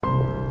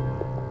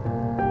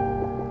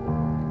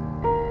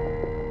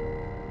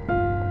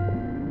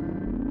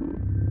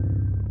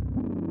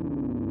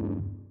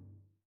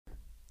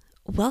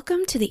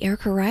Welcome to the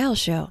Erica Ryal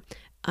Show.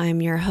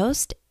 I'm your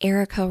host,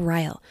 Erica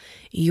Ryal,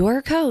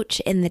 your coach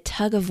in the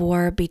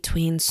tug-of-war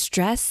between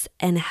stress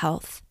and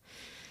health.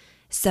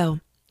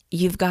 So,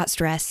 you've got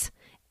stress,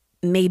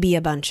 maybe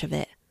a bunch of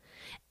it,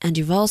 and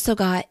you've also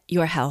got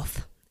your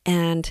health.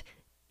 And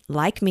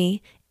like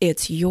me,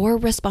 it's your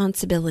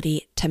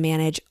responsibility to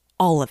manage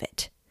all of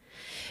it.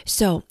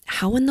 So,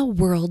 how in the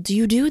world do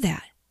you do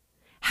that?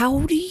 How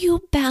do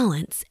you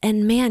balance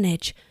and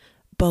manage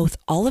both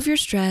all of your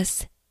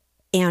stress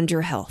and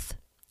your health?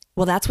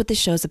 Well, that's what this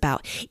show's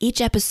about. Each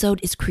episode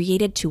is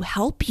created to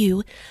help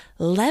you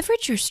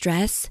leverage your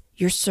stress,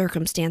 your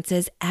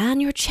circumstances,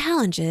 and your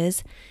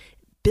challenges,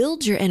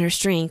 build your inner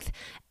strength,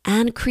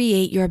 and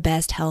create your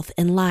best health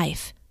in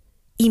life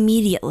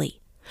immediately,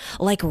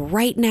 like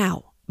right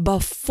now,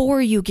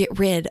 before you get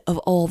rid of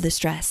all the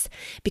stress.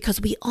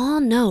 Because we all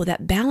know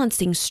that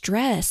balancing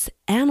stress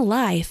and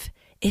life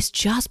is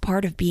just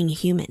part of being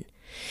human.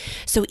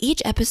 So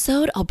each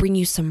episode, I'll bring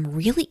you some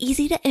really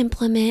easy to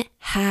implement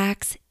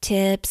hacks,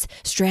 tips,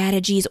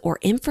 strategies, or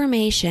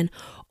information,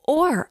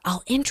 or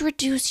I'll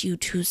introduce you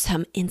to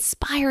some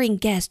inspiring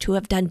guests who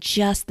have done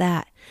just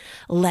that,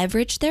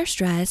 leverage their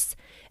stress,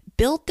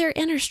 built their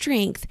inner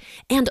strength,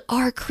 and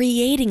are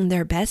creating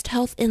their best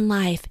health in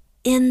life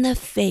in the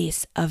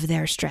face of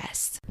their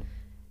stress.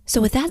 So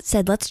with that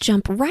said, let's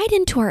jump right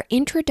into our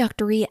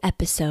introductory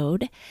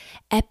episode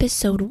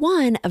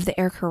 1 of the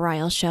Erica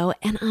Ryal Show,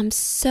 and I'm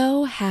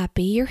so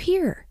happy you're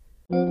here.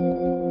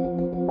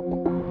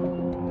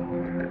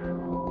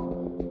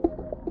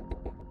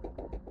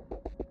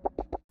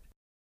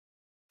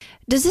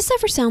 Does this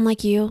ever sound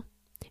like you?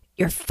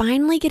 You're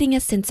finally getting a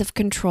sense of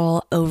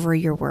control over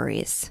your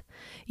worries,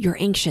 your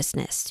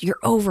anxiousness, your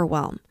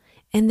overwhelm,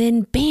 and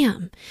then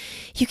bam,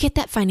 you get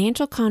that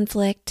financial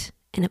conflict,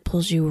 and it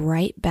pulls you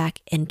right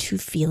back into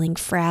feeling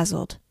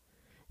frazzled.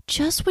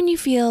 Just when you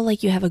feel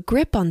like you have a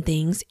grip on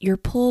things, you're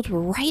pulled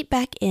right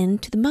back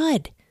into the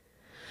mud.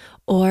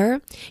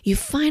 Or you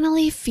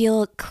finally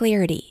feel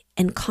clarity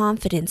and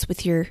confidence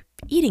with your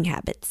eating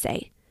habits,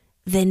 say.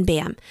 Then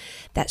bam,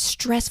 that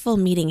stressful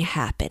meeting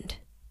happened,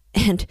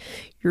 and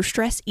you're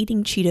stress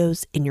eating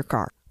Cheetos in your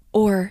car.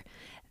 Or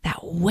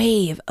that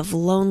wave of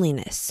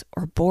loneliness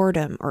or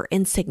boredom or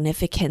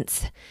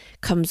insignificance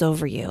comes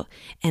over you.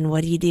 And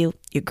what do?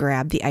 You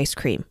grab the ice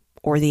cream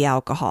or the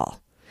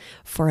alcohol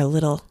for a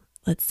little,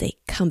 let's say,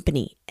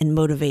 company and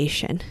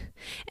motivation.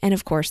 And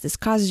of course, this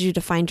causes you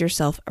to find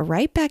yourself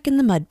right back in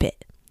the mud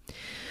pit.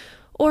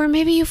 Or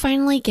maybe you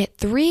finally get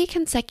 3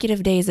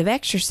 consecutive days of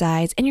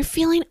exercise and you're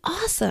feeling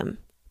awesome.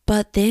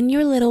 But then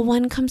your little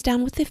one comes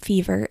down with a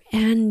fever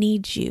and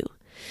needs you.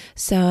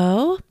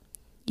 So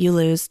you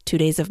lose 2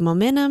 days of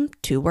momentum,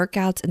 2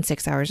 workouts, and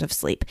 6 hours of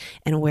sleep.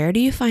 And where do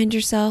you find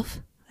yourself?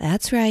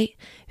 That's right,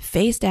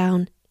 face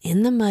down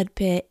in the mud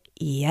pit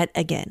yet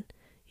again.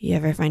 You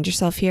ever find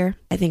yourself here?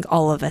 I think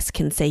all of us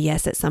can say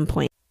yes at some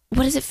point.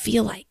 What does it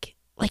feel like?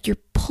 Like you're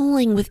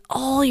pulling with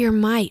all your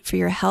might for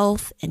your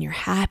health and your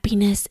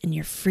happiness and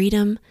your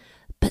freedom,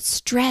 but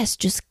stress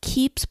just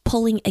keeps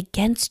pulling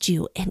against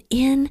you and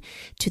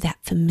into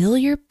that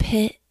familiar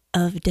pit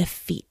of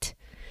defeat.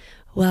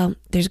 Well,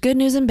 there's good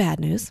news and bad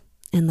news.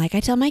 And like I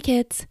tell my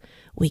kids,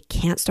 we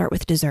can't start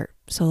with dessert.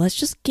 So let's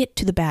just get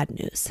to the bad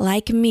news.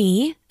 Like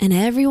me and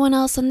everyone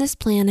else on this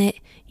planet,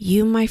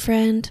 you, my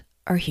friend,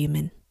 are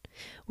human.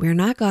 We're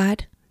not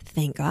God,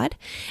 thank God.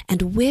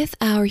 And with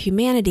our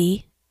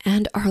humanity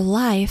and our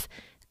life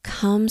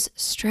comes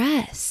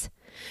stress,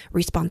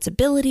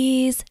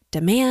 responsibilities,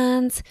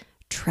 demands,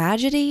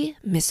 tragedy,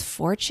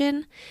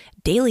 misfortune,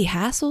 daily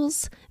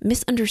hassles,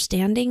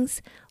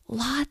 misunderstandings,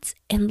 lots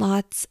and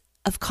lots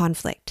of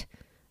conflict,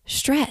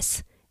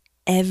 stress.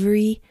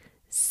 Every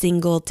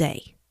single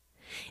day.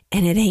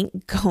 And it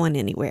ain't going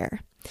anywhere.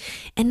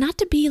 And not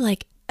to be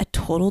like a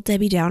total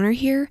Debbie Downer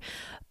here,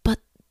 but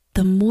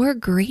the more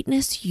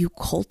greatness you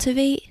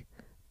cultivate,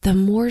 the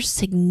more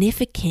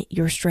significant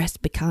your stress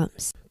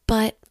becomes.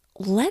 But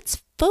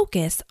let's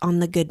focus on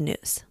the good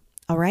news.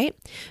 All right?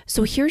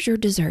 So here's your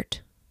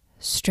dessert.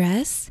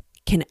 Stress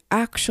can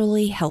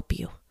actually help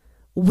you.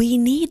 We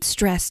need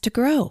stress to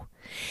grow.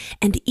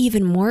 And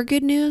even more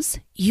good news,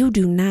 you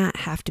do not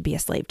have to be a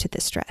slave to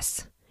this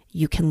stress.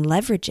 You can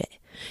leverage it.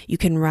 You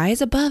can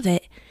rise above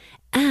it.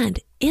 And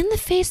in the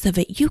face of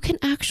it, you can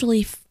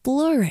actually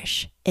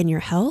flourish in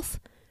your health,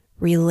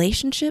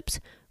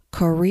 relationships,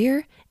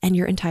 career, and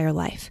your entire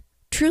life.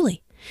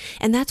 Truly.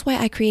 And that's why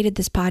I created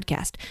this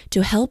podcast,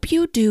 to help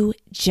you do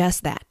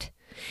just that.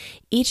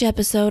 Each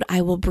episode,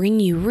 I will bring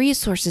you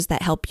resources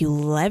that help you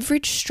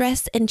leverage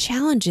stress and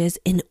challenges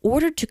in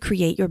order to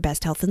create your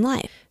best health in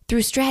life.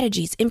 Through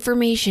strategies,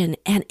 information,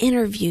 and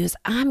interviews,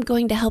 I'm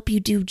going to help you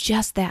do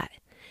just that.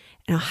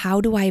 Now,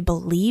 how do I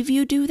believe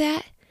you do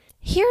that?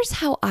 Here's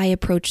how I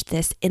approach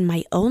this in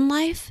my own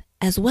life,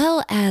 as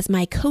well as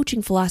my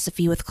coaching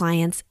philosophy with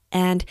clients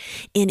and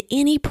in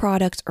any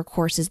products or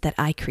courses that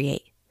I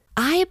create.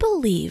 I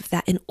believe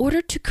that in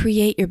order to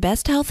create your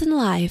best health in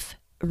life,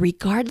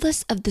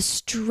 regardless of the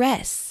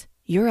stress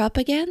you're up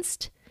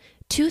against,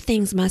 2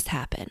 things must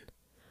happen.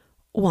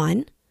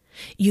 1,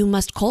 You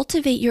must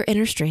cultivate your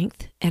inner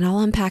strength, and I'll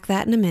unpack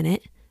that in a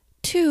minute.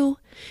 2,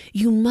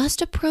 you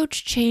must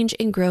approach change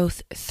and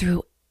growth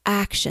through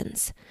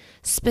actions,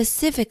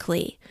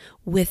 specifically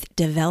with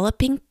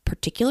developing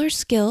particular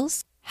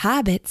skills,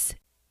 habits,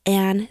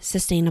 and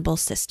sustainable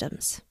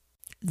systems.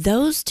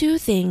 Those 2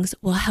 things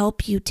will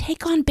help you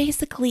take on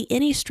basically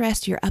any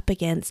stress you're up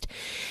against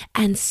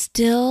and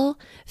still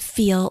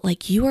feel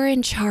like you are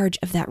in charge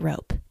of that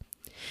rope.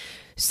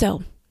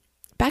 So,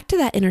 back to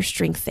that inner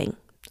strength thing.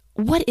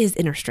 What is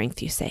inner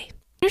strength, you say?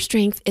 Inner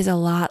strength is a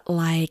lot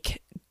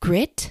like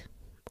grit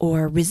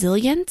or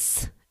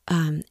resilience,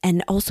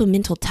 and also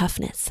mental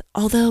toughness,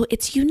 although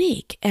it's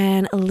unique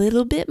and a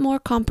little bit more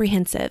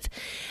comprehensive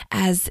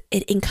as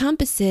it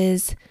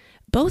encompasses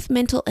both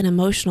mental and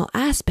emotional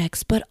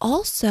aspects, but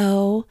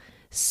also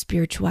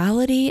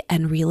spirituality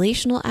and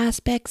relational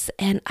aspects.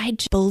 And I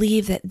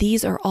believe that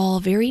these are all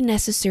very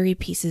necessary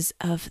pieces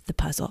of the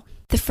puzzle.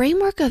 The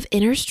framework of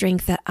inner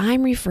strength that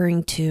I'm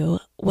referring to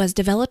was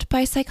developed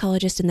by a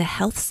psychologist in the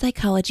health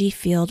psychology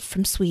field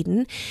from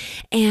Sweden.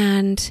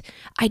 And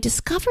I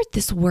discovered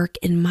this work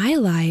in my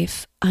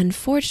life,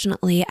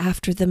 unfortunately,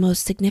 after the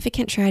most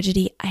significant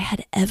tragedy I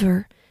had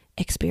ever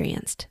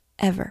experienced,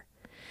 ever.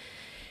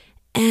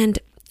 And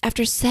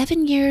after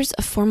 7 years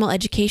of formal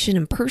education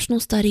and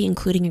personal study,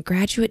 including a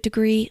graduate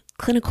degree,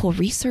 clinical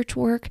research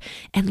work,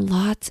 and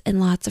lots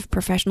of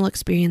professional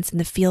experience in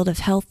the field of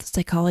health,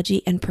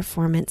 psychology, and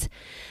performance,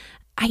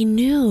 I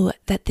knew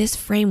that this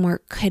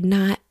framework could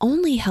not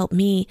only help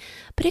me,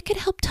 but it could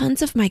help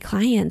tons of my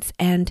clients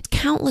and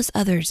countless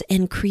others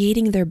in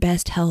creating their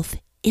best health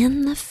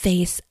in the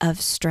face of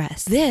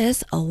stress.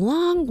 This,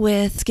 along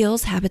with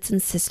skills, habits,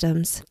 and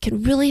systems,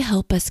 can really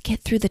help us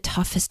get through the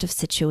toughest of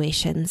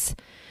situations.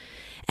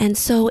 And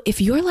so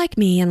if you're like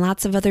me and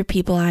lots of other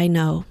people I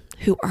know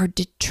who are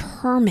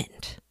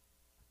determined,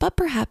 but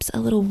perhaps a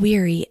little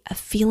weary of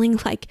feeling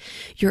like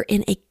you're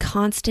in a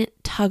constant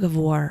tug of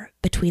war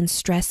between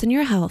stress and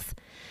your health,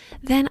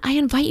 then I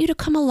invite you to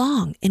come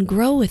along and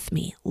grow with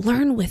me,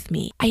 learn with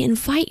me. I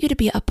invite you to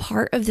be a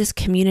part of this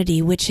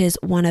community, which is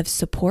one of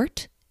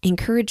support,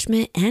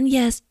 encouragement, and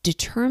yes,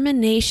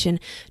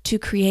 determination to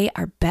create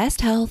our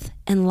best health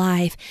and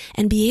life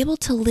and be able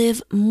to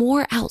live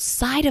more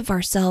outside of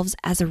ourselves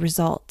as a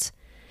result.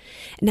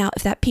 Now,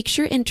 if that piques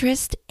your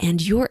interest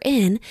and you're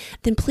in,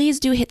 then please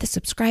do hit the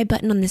subscribe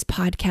button on this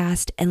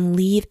podcast and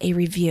leave a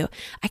review.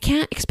 I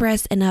can't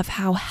express enough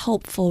how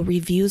helpful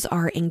reviews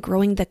are in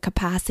growing the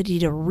capacity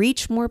to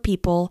reach more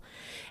people,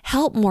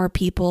 help more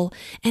people,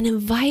 and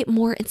invite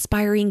more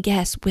inspiring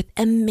guests with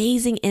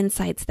amazing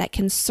insights that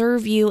can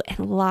serve you and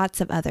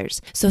lots of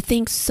others. So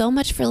thanks so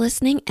much for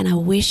listening, and I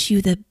wish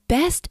you the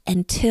best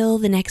until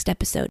the next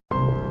episode.